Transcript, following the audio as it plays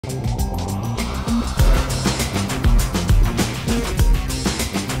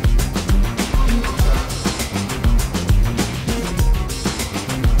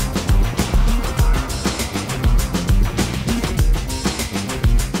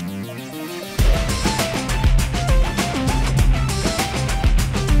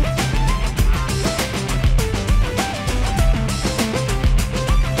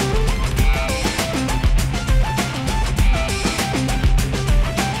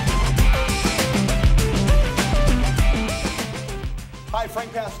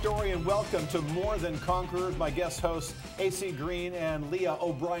Frank Pastore, and welcome to More Than Conquerors. My guest hosts, AC Green and Leah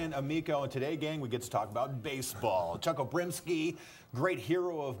Obrien Amico. And today, gang, we get to talk about baseball. Chuck Obrimski, great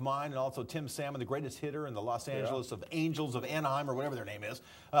hero of mine, and also Tim Salmon, the greatest hitter in the Los Angeles of Angels of Anaheim, or whatever their name is.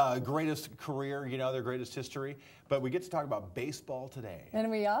 Greatest career, you know, their greatest history. But we get to talk about baseball today. And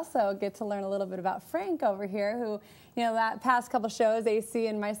we also get to learn a little bit about Frank over here, who, you know, that past couple shows, AC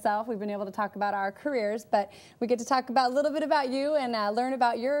and myself, we've been able to talk about our careers, but we get to talk about a little bit about you and learn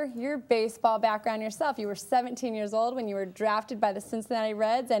about your baseball background yourself. You were 17 years old when you were drafted by the Cincinnati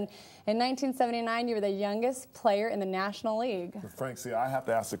Reds, and in 1979, you were the youngest player in the National League. Frank, see, I have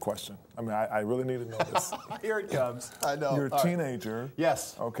to ask a question. I mean, I really need to know this. Here it comes. I know. You're a teenager.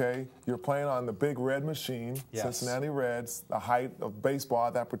 Yes. Okay. You're playing on the big red machine, yes. Cincinnati Reds, the height of baseball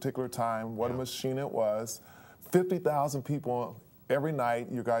at that particular time, what a machine it was. 50,000 people every night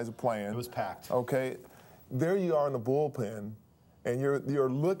you guys are playing. It was packed. Okay. There you are in the bullpen, and you're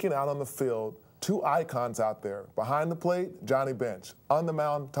looking out on the field, two icons out there. Behind the plate, Johnny Bench. On the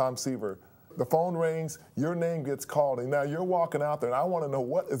mound, Tom Seaver. The phone rings, your name gets called, and now you're walking out there, and I want to know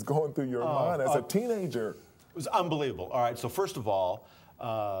what is going through your mind as a teenager. It was unbelievable. All right, so first of all,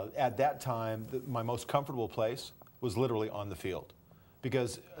 at that time, my most comfortable place was literally on the field.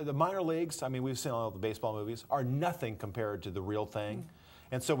 Because the minor leagues, I mean, we've seen all the baseball movies, are nothing compared to the real thing.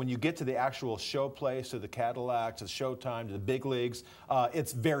 And so when you get to the actual show place, to the Cadillac, to Showtime, to the big leagues,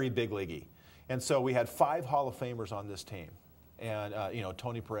 it's very big leaguey. And so we had 5 Hall of Famers on this team. And, you know,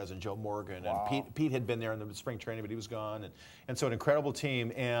 Tony Perez and Joe Morgan. Wow. And Pete had been there in the spring training, but he was gone. And so an incredible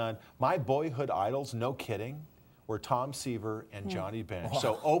team. And my boyhood idols, no kidding, were Tom Seaver and Johnny Bench. Wow.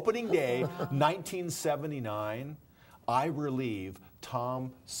 So opening day, 1979, I relieve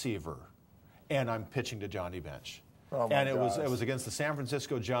Tom Seaver, and I'm pitching to Johnny Bench. Oh, and it was against the San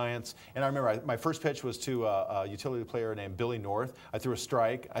Francisco Giants. And I remember my first pitch was to a utility player named Billy North. I threw a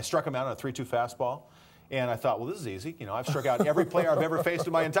strike. I struck him out on a 3-2 fastball. And I thought, well, this is easy. You know, I've struck out every player I've ever faced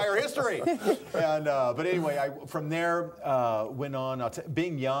in my entire history. And but anyway, from there went on.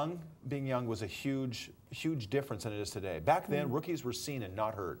 Being young was a huge difference than it is today. Back then, rookies were seen and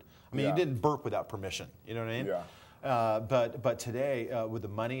not heard. I mean, you didn't burp without permission. You know what I mean? Yeah. But today, with the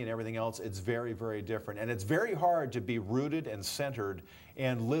money and everything else, it's very, very different. And it's very hard to be rooted and centered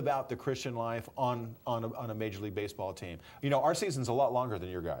and live out the Christian life on a Major League Baseball team. You know, our season's a lot longer than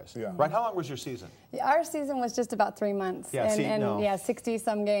your guys. Yeah. Right? How long was your season? Yeah, our season was just about 3 months. Yeah, and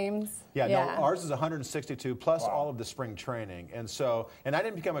 60-some games. Yeah, no, ours is 162 plus Wow. all of the spring training. And so, and I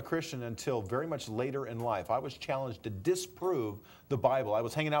didn't become a Christian until very much later in life. I was challenged to disprove the Bible. I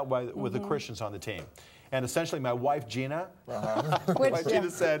was hanging out with the Christians on the team. And essentially, my wife, Gina,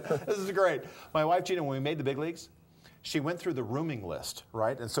 Gina said, this is great. My wife, Gina, when we made the big leagues, she went through the rooming list,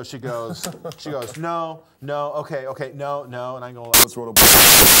 right? And so she goes, no, okay, no. And I go, Let's wrote a book.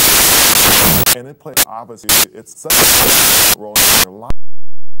 And it plays, obviously, it's such a role in your life.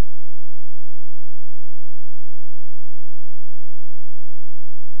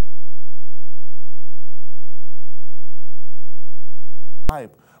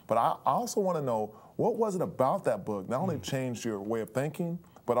 But I also want to know, what was it about that book not only changed your way of thinking,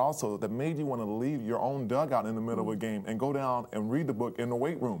 but also that made you want to leave your own dugout in the middle of a game and go down and read the book in the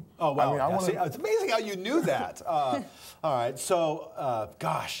weight room? Oh, wow. I mean, See, it's amazing how you knew that. All right, so,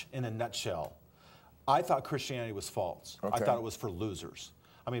 gosh, in a nutshell, I thought Christianity was false. Okay. I thought it was for losers.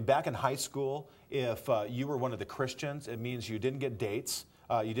 I mean, back in high school, if you were one of the Christians, it means you didn't get dates.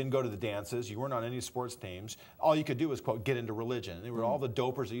 You didn't go to the dances. You weren't on any sports teams. All you could do was, quote, get into religion. And they were all the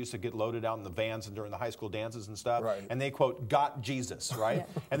dopers that used to get loaded out in the vans and during the high school dances and stuff. Right. And they, quote, got Jesus, right?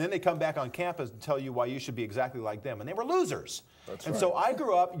 And then they come back on campus and tell you why you should be exactly like them. And they were losers. That's and right. so I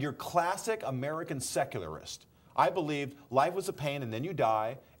grew up your classic American secularist. I believed life was a pain and then you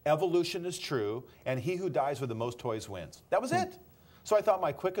die, evolution is true, and he who dies with the most toys wins. That was it. So I thought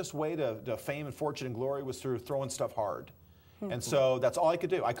my quickest way to fame and fortune and glory was through throwing stuff hard. And so that's all I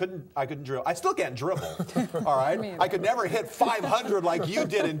could do. I couldn't drill. I still can't dribble, all right? I could never hit 500 like you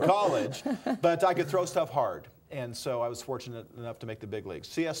did in college, but I could throw stuff hard. And so I was fortunate enough to make the big leagues.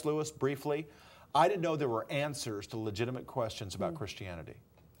 C.S. Lewis, briefly, I didn't know there were answers to legitimate questions about Christianity.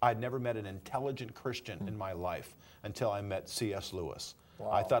 I'd never met an intelligent Christian in my life until I met C.S. Lewis.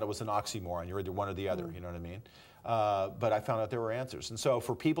 Wow. I thought it was an oxymoron. You're either one or the other, you know what I mean? But I found out there were answers. And so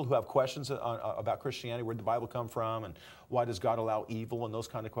for people who have questions about Christianity, where did the Bible come from, and why does God allow evil, and those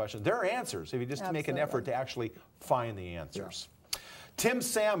kind of questions, there are answers if you just make an effort to actually find the answers. Yeah. Tim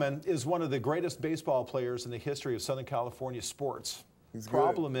Salmon is one of the greatest baseball players in the history of Southern California sports.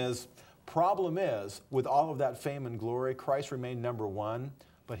 Problem is, with all of that fame and glory, Christ remained #1,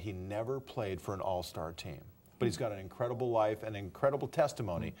 but he never played for an all-star team. but he's got an incredible life and incredible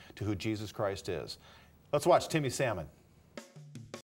testimony to who Jesus Christ is. Let's watch Timmy Salmon.